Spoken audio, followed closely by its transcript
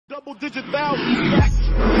Double-digit value.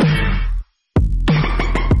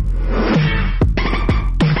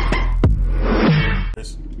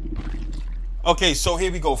 Yes. Okay, so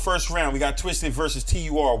here we go. First round, we got Twisted versus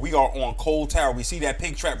TUR. We are on Cold Tower. We see that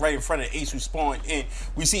pig trap right in front of Ace who spawned in.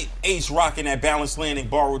 We see Ace rocking that balanced landing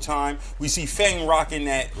borrow time. We see Fang rocking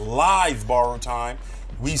that live borrow time.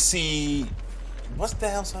 We see, what's the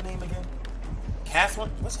hell's her name again?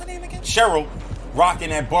 Catherine? What's her name again? Cheryl rocking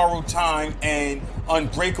that borrowed time, and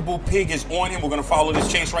Unbreakable Pig is on him. We're going to follow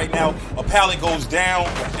this chase right now. A pallet goes down,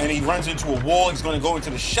 and he runs into a wall. He's going to go into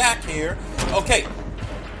the shack here. Okay.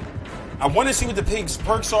 I want to see what the pig's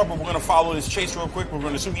perks are, but we're going to follow this chase real quick. We're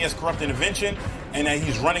going to assume he has corrupt intervention and that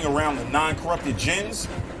he's running around the non-corrupted gens.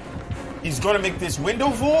 He's going to make this window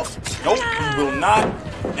vault. Nope, he will not.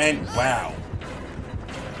 And wow.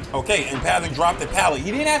 Okay, and Pathing dropped the pallet.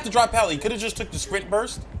 He didn't have to drop pallet. He could have just took the sprint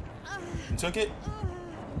burst and took it.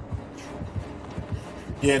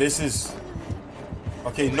 Yeah, this is...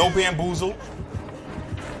 Okay, no bamboozle.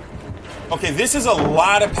 Okay, this is a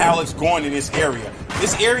lot of pallets going in this area.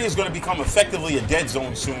 This area is going to become effectively a dead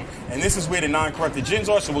zone soon, and this is where the non-corrupted gens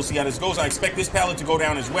are, so we'll see how this goes. I expect this pallet to go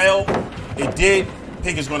down as well. It did.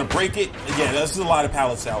 Pig is going to break it. Yeah, this is a lot of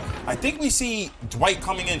pallets out. I think we see Dwight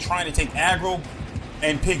coming in trying to take aggro,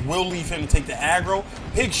 and Pig will leave him to take the aggro.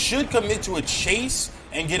 Pig should commit to a chase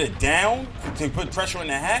and get it down to put pressure on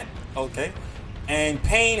the hat. Okay. And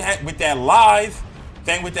Payne with that live,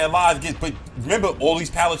 Fang with that live gets, but remember, all these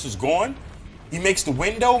pallets is gone. He makes the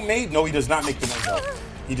window, mate. No, he does not make the window.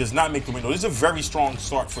 He does not make the window. This is a very strong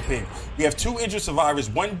start for Pig. We have 2 injured survivors.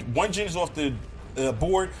 One gen is off the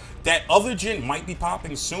board. That other gen might be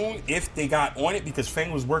popping soon if they got on it, because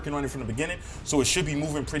Fang was working on it from the beginning, so it should be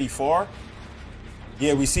moving pretty far.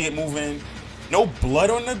 Yeah, we see it moving. No blood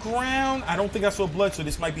on the ground. I don't think I saw blood, so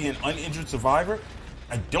this might be an uninjured survivor.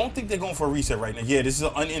 I don't think they're going for a reset right now. Yeah, this is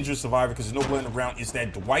an uninjured survivor because there's no blood on the ground. It's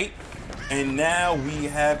that Dwight. And now we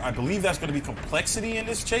have, I believe that's going to be Complexity in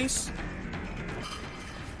this chase.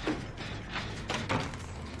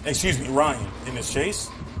 Excuse me, Ryan in this chase.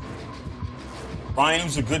 Ryan,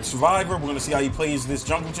 who's a good survivor. We're going to see how he plays this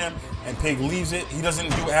jungle gem. And Pig leaves it. He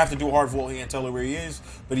doesn't have to do a hard vault. He can't tell her where he is.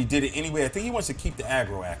 But he did it anyway. I think he wants to keep the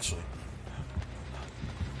aggro, actually.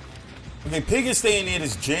 Okay, Pig is staying near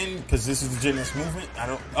this gen because this is the gen that's moving.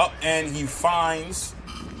 Up, and he finds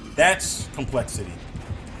that's Complexity.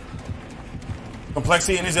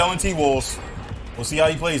 Complexity in his LNT walls. We'll see how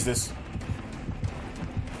he plays this.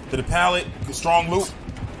 To the pallet, strong loop.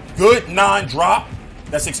 Good non-drop.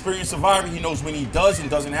 That's experienced survivor. He knows when he does and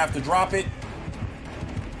doesn't have to drop it.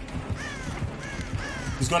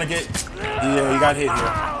 He's gonna get, yeah, he got hit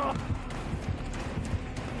here.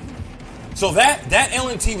 So that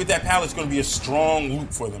LNT with that pallet is going to be a strong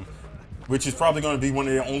loop for them, which is probably going to be one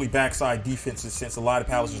of their only backside defenses since a lot of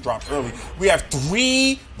pallets was dropped early. We have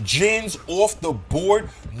 3 gens off the board,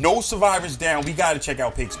 no survivors down. We got to check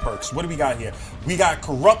out Pig's perks. What do we got here? We got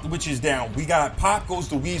Corrupt, which is down. We got Pop Goes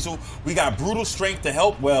the Weasel. We got Brutal Strength to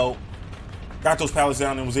help. Well, got those pallets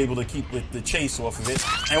down and was able to keep the chase off of it.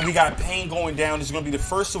 And we got Payne going down. This is going to be the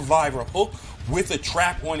first survivor hooked with a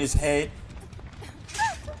trap on his head.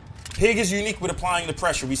 Pig is unique with applying the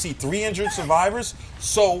pressure. We see 3 injured survivors,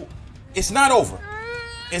 so it's not over.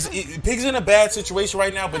 Pig's in a bad situation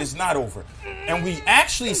right now, but it's not over. And we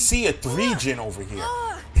actually see a 3 gen over here.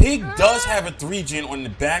 Pig does have a 3 gen on the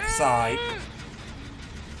backside.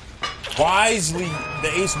 Wisely,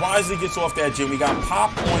 the Ace wisely gets off that gen. We got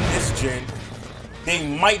Pop on this gen. They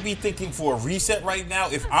might be thinking for a reset right now.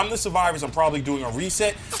 If I'm the survivors, I'm probably doing a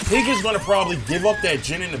reset. Pig is going to probably give up that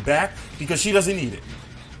gen in the back because she doesn't need it.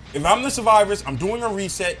 If I'm the survivors, I'm doing a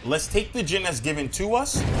reset. Let's take the gen that's given to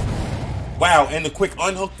us. Wow, and the quick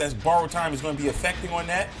unhook that's borrowed time is going to be affecting on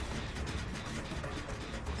that.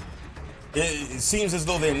 It seems as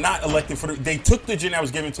though they're not electing for they took the gen that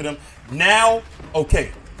was given to them. Now,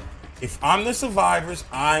 okay, if I'm the survivors,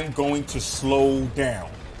 I'm going to slow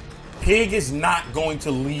down. Pig is not going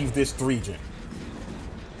to leave this 3 gen.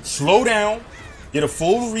 Slow down, get a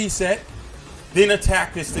full reset, then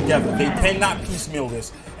attack this together. They cannot piecemeal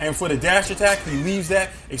this. And for the dash attack, he leaves that.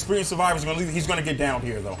 Experienced survivor is going to leave. He's going to get down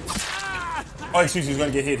here, though. Oh, excuse me. He's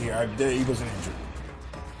going to get hit here. He wasn't injured.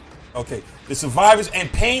 Okay. The survivors.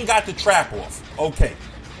 And Payne got the trap off. Okay.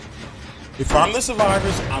 If I'm the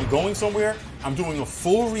survivors, I'm going somewhere. I'm doing a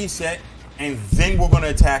full reset. And then we're going to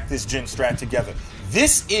attack this gen strat together.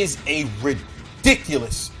 This is a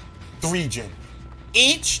ridiculous 3 gen.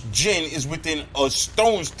 Each gen is within a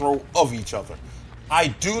stone's throw of each other. I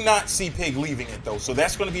do not see Pig leaving it, though. So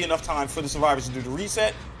that's going to be enough time for the survivors to do the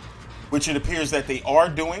reset, which it appears that they are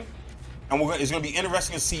doing. And it's going to be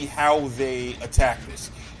interesting to see how they attack this.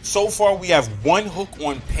 So far, we have 1 hook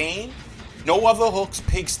on Pain. No other hooks.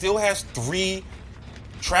 Pig still has 3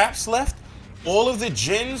 traps left. All of the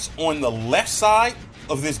gens on the left side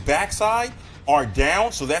of this backside are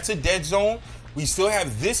down, so that's a dead zone. We still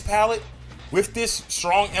have this pallet with this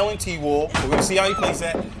strong LNT wall. We're going to see how he plays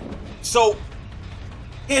that. So,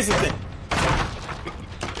 here's the thing.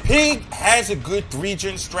 Pig has a good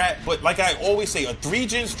 3-gen strat, but like I always say, a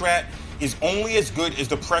 3-gen strat is only as good as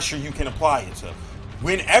the pressure you can apply it to.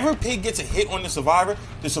 Whenever Pig gets a hit on the survivor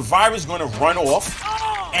is going to run off,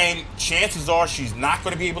 and chances are she's not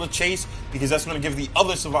going to be able to chase because that's going to give the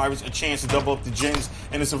other survivors a chance to double up the gens,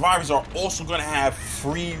 and the survivors are also going to have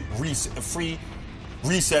free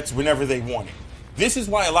resets whenever they want it. This is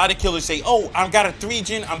why a lot of killers say, oh, I've got a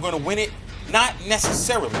 3-gen, I'm going to win it. Not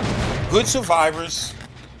necessarily. Good survivors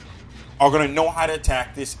are going to know how to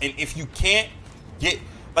attack this, and if you can't get,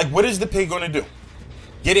 like, what is the Pig going to do?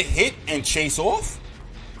 Get a hit and chase off?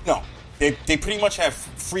 No. They pretty much have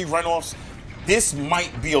free runoffs. This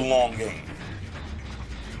might be a long game.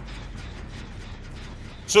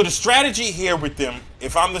 So the strategy here with them,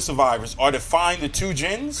 if I'm the survivors, are to find the 2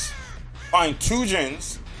 gens,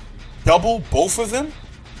 double both of them,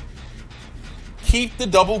 keep the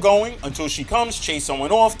double going until she comes, chase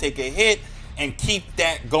someone off, take a hit, and keep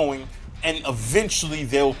that going, and eventually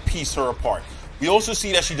they'll piece her apart. We also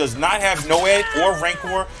see that she does not have Noed or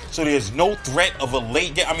Rancor, so there's no threat of a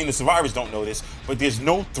late game. I mean, the survivors don't know this, but there's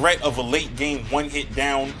no threat of a late game 1 hit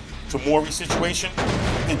down to Maury situation.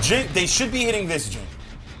 The gen, they should be hitting this gen.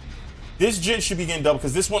 This gen should be getting double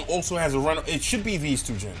because this one also has a run. It should be these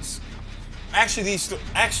 2 gens. Actually,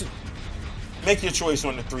 make your choice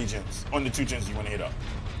on the 3 gens, on the 2 gens you want to hit up.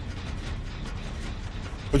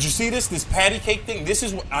 But you see this patty cake thing? This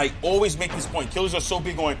is what I always make this point. Killers are so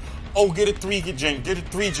big on, oh, get a 3-gen, get a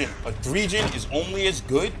 3-gen. A 3-gen is only as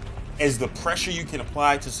good as the pressure you can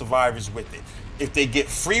apply to survivors with it. If they get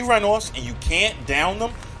free runoffs and you can't down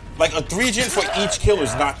them, like a 3-gen for each killer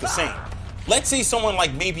is not the same. Let's say someone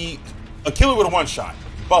like maybe a killer with a 1-shot,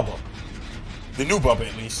 Bubba. The new Bubba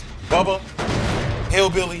at least. Bubba,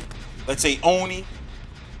 Hillbilly, let's say Oni,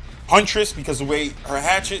 Huntress, because of the way her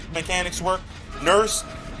hatchet mechanics work, Nurse,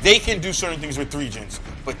 they can do certain things with 3-gens.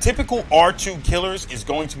 But typical R2 killers is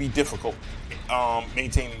going to be difficult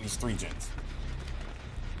maintaining these 3-gens.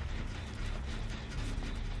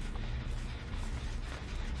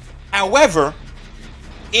 However,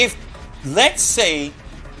 if, let's say,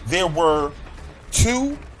 there were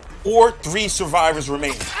 2 or 3 survivors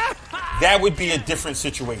remaining, that would be a different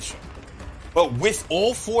situation. But with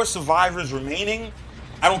all 4 survivors remaining,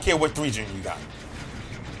 I don't care what 3-gen you got.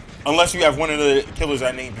 Unless you have one of the killers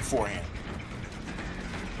I named beforehand.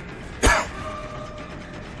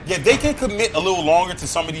 Yeah, they can commit a little longer to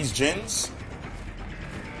some of these gens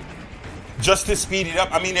just to speed it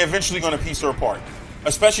up. I mean, they're eventually going to piece her apart.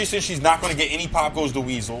 Especially since she's not going to get any pop goes to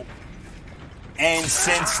Weasel. And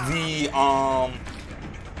since the,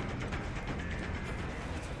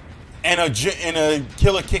 and a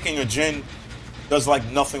killer kicking a gen does like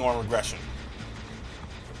nothing on regression.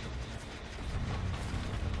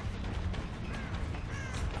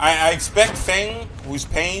 I expect Fang, who's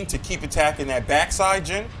Pain, to keep attacking that backside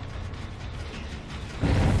gen.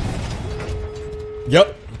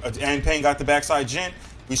 Yep. And Pain got the backside gen.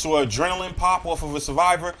 We saw adrenaline pop off of a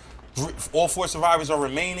survivor. All 4 survivors are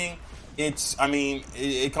remaining. It's, I mean,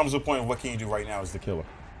 it comes to a point of what can you do right now as the killer.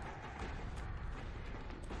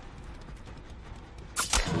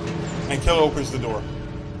 And killer opens the door.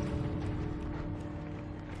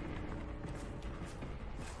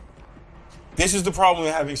 This is the problem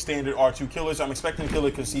with having standard R2 killers. I'm expecting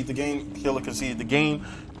killer to concede the game. Killer conceded the game.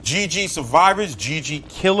 GG survivors, GG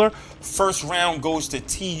killer. First round goes to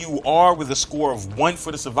TUR with a score of 1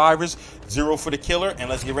 for the survivors, 0 for the killer. And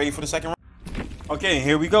let's get ready for the second round. Okay,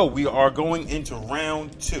 here we go. We are going into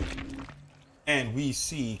round 2. And we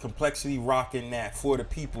see Complexity rocking that for the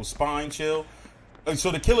people. Spine chill.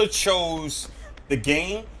 So the killer chose the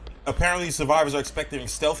game. Apparently, survivors are expecting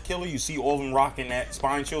stealth killer. You see all of them rocking that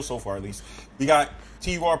spine chill so far, at least. We got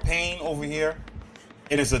TUR Pain over here.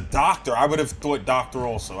 It is a doctor. I would have thought doctor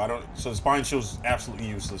also. I don't. So the spine chill is absolutely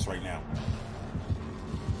useless right now.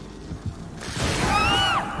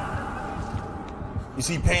 You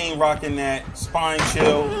see Pain rocking that spine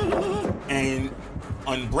chill and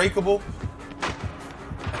unbreakable.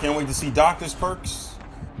 I can't wait to see doctor's perks.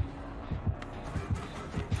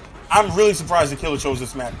 I'm really surprised the killer chose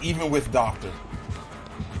this map, even with Doctor.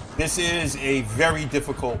 This is a very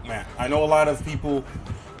difficult map. I know a lot of people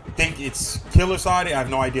think it's killer-sided. I have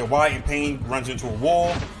no idea why. And Pain runs into a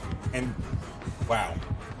wall. And, wow.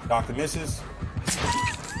 Doctor misses.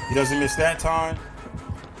 He doesn't miss that time.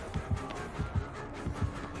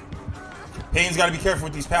 Payne's got to be careful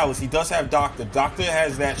with these pallets. He does have Doctor. Doctor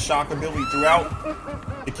has that shock ability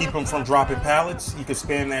throughout to keep him from dropping pallets. He can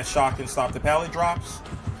spam that shock and stop the pallet drops.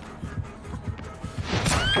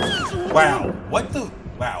 Wow. What the?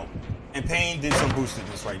 Wow. And Payne did some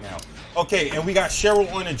boostedness right now. Okay, and we got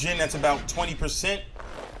Cheryl on a gen that's about 20%.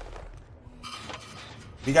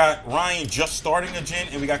 We got Ryan just starting a gen,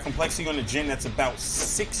 and we got Complexity on a gen that's about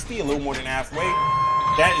 60, a little more than halfway.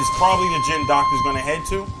 That is probably the gen Doctor's going to head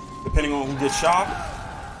to, depending on who gets shocked,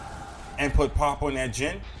 and put Pop on that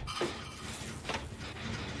gen.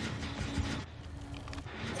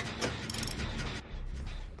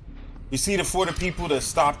 You see the 40 people to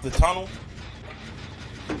stop the tunnel.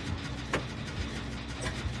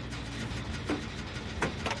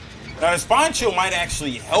 Now, the Spine Chill might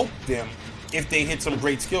actually help them if they hit some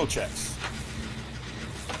great skill checks.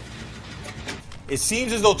 It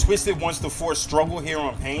seems as though Twisted wants to force struggle here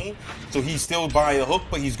on Payne, so he's still by a hook,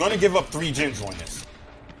 but he's going to give up 3 gens on this.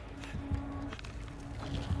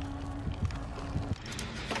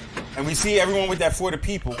 And we see everyone with that 40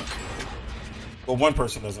 people. Well, one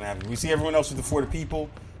person doesn't have it. We see everyone else with the 40 people,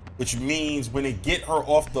 which means when they get her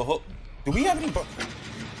off the hook... Do we have any...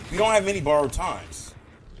 We don't have many borrowed times.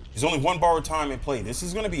 There's only one borrowed time in play. This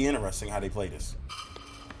is going to be interesting how they play this.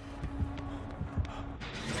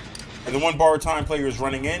 And the one borrowed time player is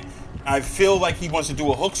running in. I feel like he wants to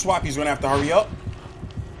do a hook swap. He's going to have to hurry up.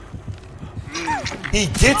 He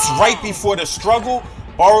gets right before the struggle.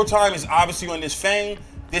 Borrowed time is obviously on this Fang.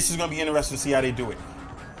 This is going to be interesting to see how they do it.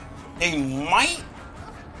 They might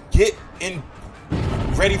get in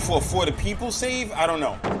ready for a For the People save. I don't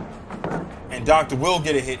know. And Doctor will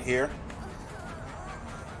get a hit here.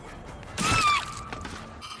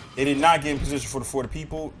 They did not get in position for the For the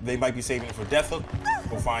People. They might be saving it for Death Hook.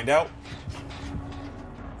 We'll find out.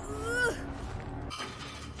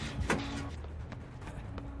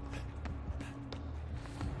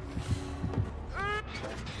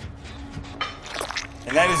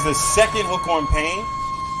 And that is the second hook on Payne.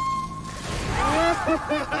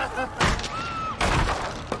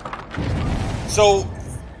 So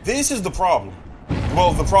this is the problem.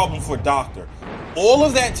 Well, the problem for Doctor. All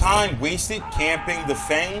of that time wasted camping the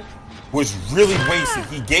Fang was really wasted.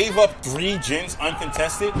 He gave up 3 gens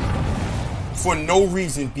uncontested for no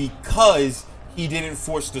reason because he didn't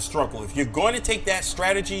force the struggle. If you're going to take that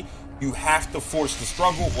strategy, you have to force the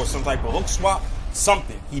struggle or some type of hook swap,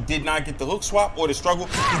 something. He did not get the hook swap or the struggle.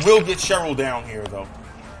 He will get Cheryl down here, though.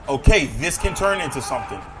 Okay, this can turn into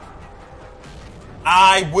something.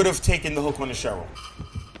 I would have taken the hook on the Cheryl.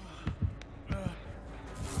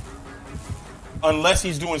 Unless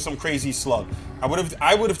he's doing some crazy slug. I would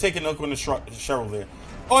have taken the hook on the Cheryl there.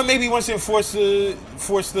 Or maybe he wants to force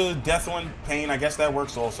the death on Payne. I guess that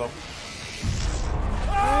works also.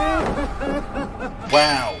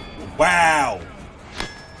 Wow. Wow.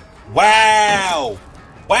 Wow.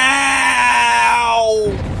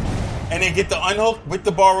 Wow. And they get the unhook with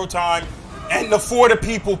the borrow time and the For the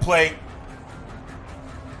People play.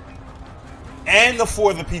 And the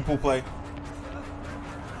For the People play.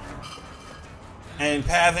 And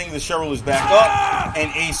pathing, the Cheryl is back up,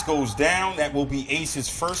 and Ace goes down. That will be Ace's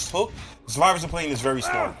first hook. The survivors are playing this very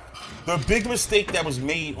smart. The big mistake that was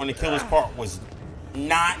made on the killer's part was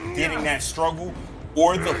not getting that struggle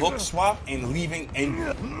or the hook swap and leaving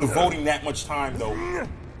and devoting that much time, though,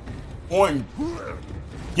 on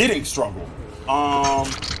getting struggle.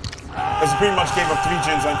 Because he pretty much gave up 3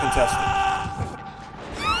 gens uncontested.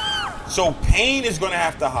 So Payne is going to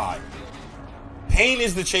have to hide. Payne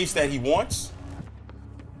is the chase that he wants.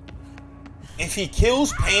 If he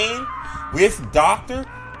kills Payne with Doctor,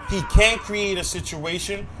 he can create a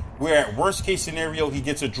situation where at worst case scenario, he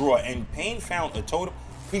gets a draw. And Payne found a totem.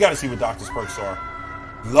 We got to see what Doctor's perks are.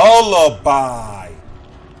 Lullaby.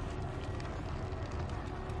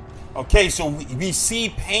 Okay, so we see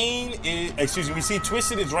Payne, we see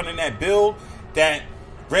Twisted is running that build that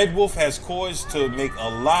Red Wolf has caused to make a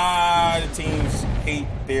lot of teams hate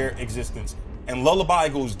their existence. And Lullaby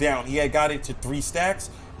goes down. He had got it to 3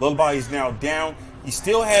 stacks. Lullaby is now down. He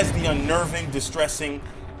still has the unnerving, distressing,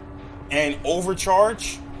 and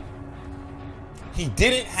overcharge. He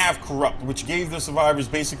didn't have corrupt, which gave the survivors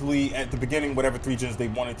basically at the beginning whatever 3 gens they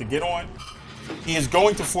wanted to get on. He is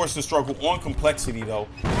going to force the struggle on complexity, though.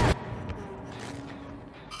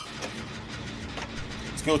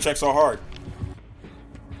 Skill checks are hard.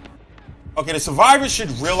 Okay, the survivors should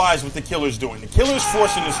realize what the killer's doing. The killer's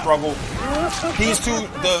forcing the struggle. These two,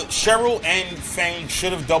 the Cheryl and Fang,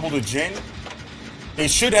 should have doubled the gen. They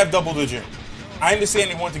should have doubled the gen. I understand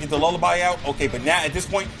they want to get the Lullaby out. Okay, but now at this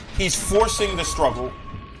point, he's forcing the struggle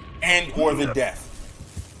and or the death.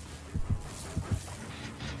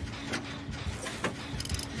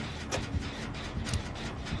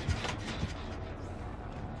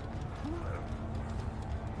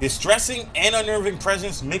 Distressing and unnerving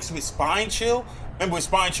presence mixed with spine chill. Remember, with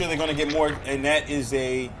spine chill, they're going to get more, and that is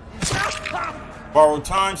a borrowed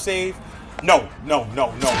time save. No.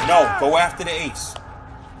 Go after the ace.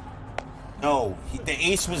 No, the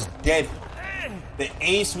ace was dead. The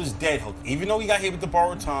ace was dead hook. Even though he got hit with the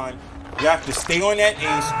borrowed time, you have to stay on that ace.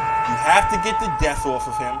 You have to get the death off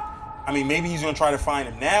of him. I mean, maybe he's going to try to find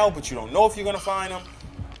him now, but you don't know if you're going to find him.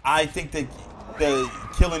 I think that the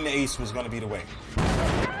killing the ace was going to be the way.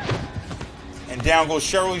 And down goes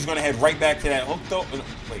Cheryl. He's going to head right back to that hook, though.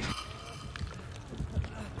 Wait.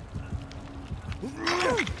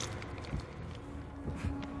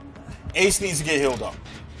 Ace needs to get healed up.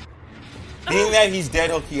 Being that he's dead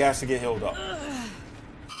hook, he has to get healed up.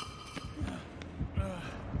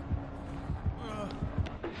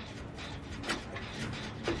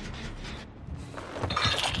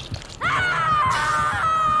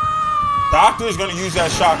 Doctor is going to use that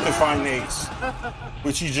shock to find the ace,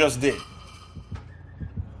 which he just did.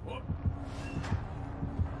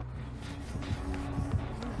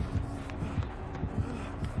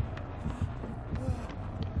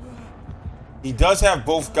 He does have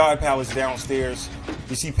both God pallets downstairs.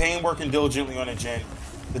 You see Payne working diligently on a gen.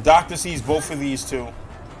 The Doctor sees both of these two.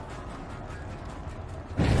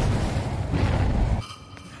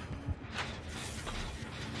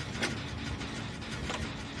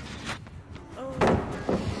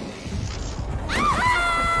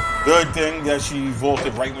 Good thing that she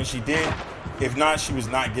vaulted right when she did. If not, she was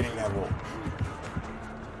not getting that vault.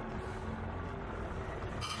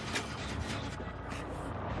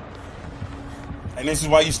 And this is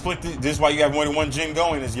why you split this is why you have more than one gen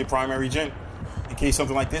going as your primary gen. In case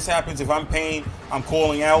something like this happens, if I'm Payne, I'm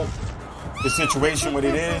calling out the situation, what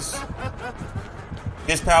it is.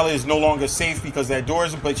 His pallet is no longer safe because that door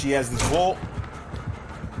isn't, but she has this vault.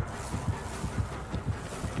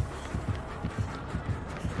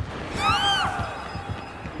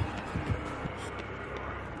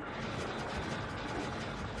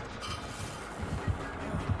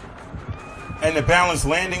 And the balanced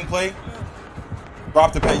landing play.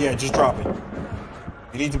 Drop the pet. Yeah, just drop it.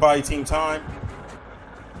 You need to buy your team time.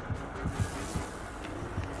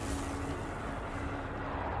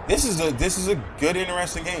 This is a good,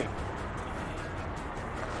 interesting game.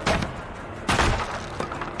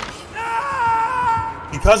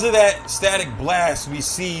 Because of that static blast, we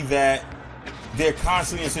see that they're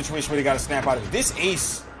constantly in a situation where they got to snap out of it. This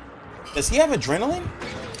ace, does he have adrenaline?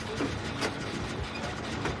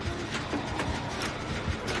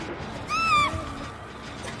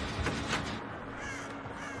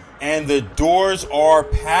 And the doors are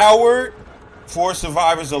powered. 4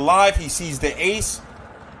 survivors alive. He sees the ace.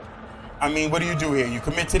 I mean, what do you do here? You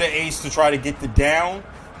commit to the ace to try to get the down.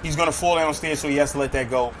 He's going to fall downstairs, so he has to let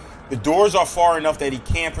that go. The doors are far enough that he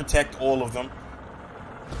can't protect all of them.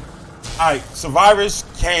 All right, survivors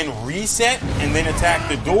can reset and then attack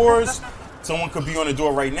the doors. Someone could be on the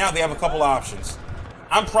door right now. They have a couple options.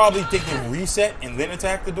 I'm probably thinking reset and then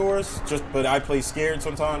attack the doors, but I play scared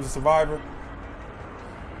sometimes, a survivor.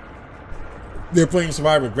 They're playing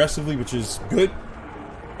survivor aggressively, which is good.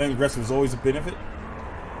 Playing aggressive is always a benefit.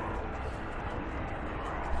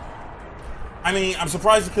 I mean, I'm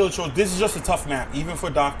surprised the killer chose. This is just a tough map, even for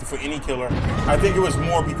Doctor, for any killer. I think it was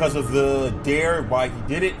more because of the dare, why he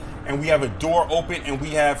did it. And we have a door open, and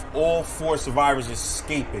we have all 4 survivors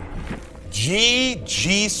escaping.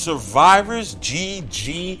 GG survivors,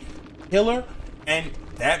 GG killer. And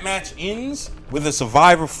that match ends with a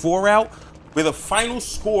survivor 4 out, with a final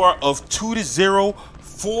score of 2-0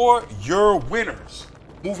 for your winners.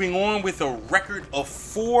 Moving on with a record of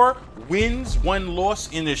 4 wins, 1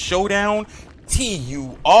 loss in the Showdown.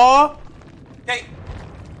 TUR. Okay.